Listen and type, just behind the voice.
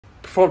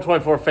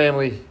Perform24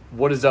 family,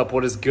 what is up?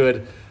 What is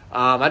good?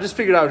 I just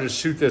figured I would just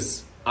shoot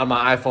this on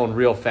my iPhone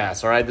real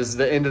fast, all right? This is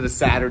the end of the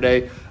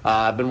Saturday.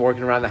 I've been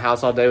working around the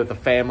house all day with the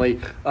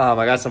family.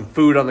 I got some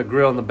food on the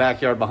grill in the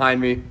backyard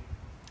behind me.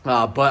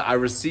 But I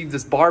received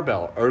this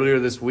barbell earlier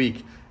this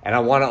week, and I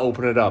want to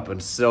open it up.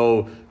 And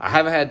so I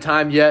haven't had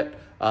time yet.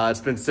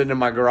 It's been sitting in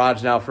my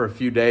garage now for a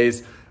few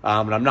days,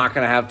 and I'm not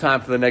going to have time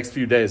for the next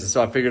few days. And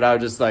so I figured I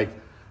would just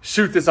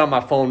shoot this on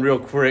my phone real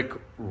quick,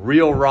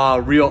 real raw,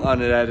 real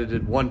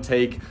unedited, one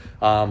take.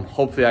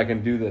 Hopefully I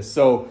can do this.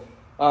 So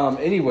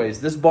anyways,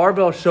 this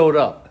barbell showed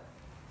up.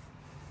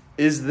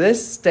 Is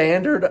this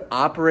standard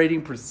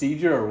operating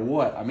procedure or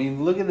what? I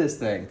mean, look at this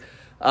thing.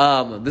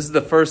 This is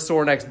the first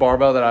Sorinex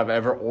barbell that I've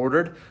ever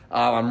ordered.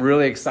 I'm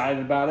really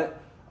excited about it.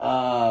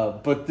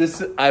 But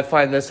I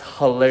find this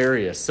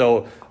hilarious.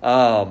 So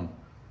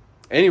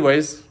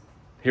anyways,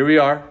 here we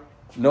are.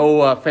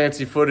 No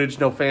fancy footage,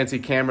 no fancy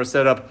camera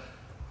setup.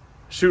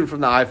 Shooting from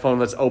the iPhone.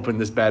 Let's open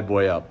this bad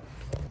boy up.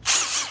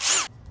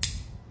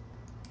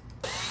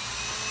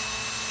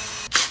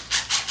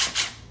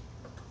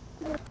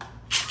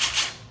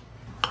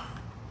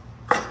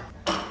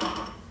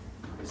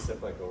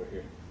 Step like over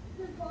here.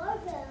 The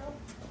barbell.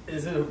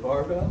 Is it a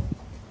barbell?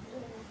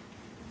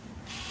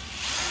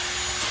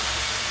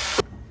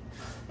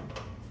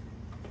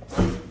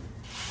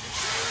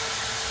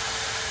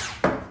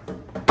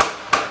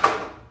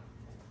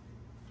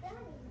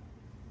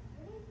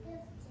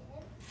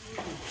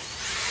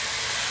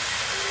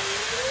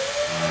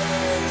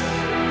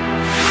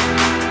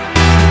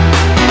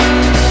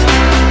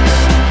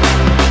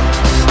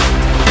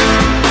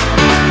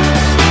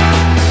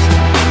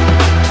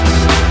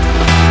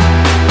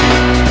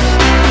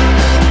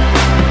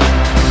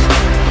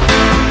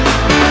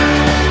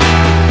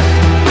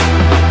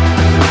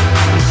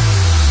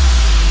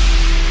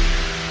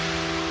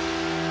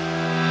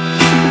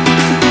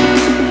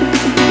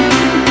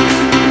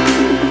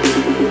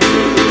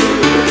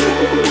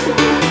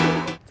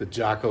 The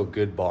Jocko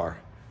Good bar.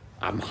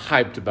 I'm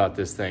hyped about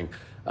this thing.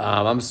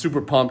 I'm super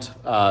pumped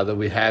that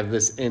we have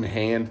this in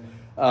hand.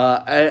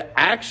 I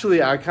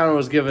kind of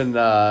was giving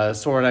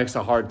Sorinex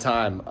a hard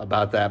time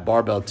about that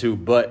barbell too,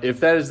 but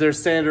if that is their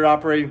standard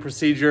operating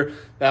procedure,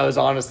 that was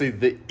honestly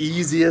the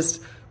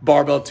easiest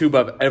barbell tube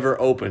I've ever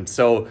opened.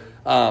 So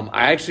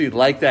I actually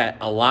like that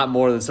a lot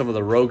more than some of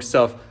the Rogue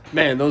stuff.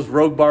 Man, those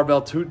Rogue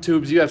barbell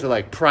tubes, you have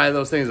to pry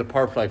those things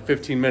apart for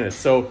 15 minutes.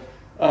 So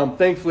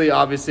thankfully,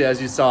 obviously,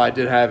 as you saw, I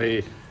did have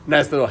a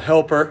nice little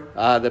helper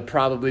that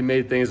probably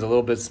made things a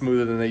little bit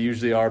smoother than they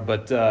usually are.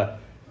 But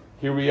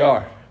here we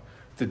are,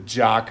 the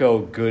Jocko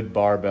Good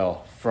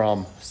barbell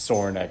from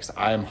Sorinex.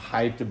 I am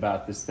hyped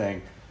about this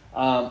thing.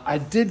 I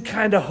did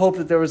kind of hope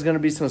that there was going to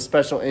be some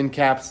special end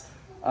caps,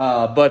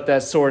 but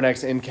that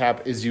Sorinex end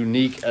cap is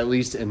unique, at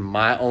least in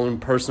my own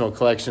personal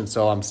collection.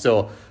 So I'm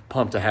still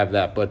pumped to have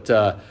that.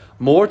 But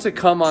more to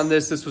come on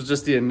this. This was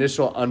just the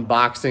initial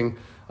unboxing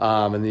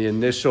and the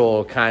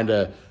initial kind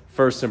of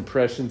first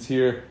impressions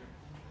here.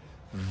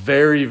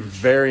 Very,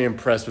 very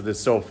impressed with it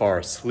so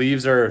far.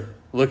 Sleeves are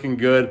looking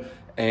good,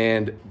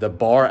 and the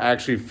bar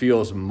actually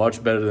feels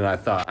much better than I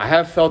thought. I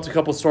have felt a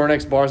couple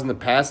Sorinex bars in the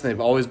past, and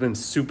they've always been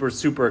super,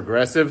 super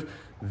aggressive.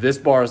 This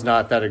bar is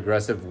not that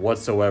aggressive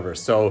whatsoever.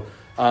 So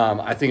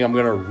I think I'm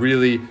gonna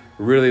really,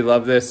 really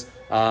love this.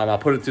 I'll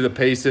put it through the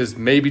paces,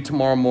 maybe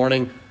tomorrow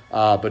morning,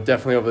 but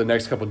definitely over the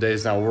next couple of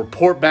days. Now, I'll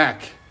report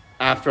back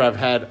after I've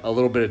had a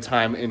little bit of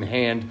time in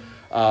hand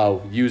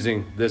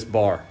using this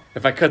bar.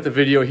 If I cut the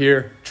video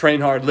here,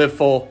 train hard, live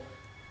full.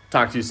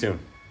 Talk to you soon.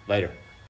 Later.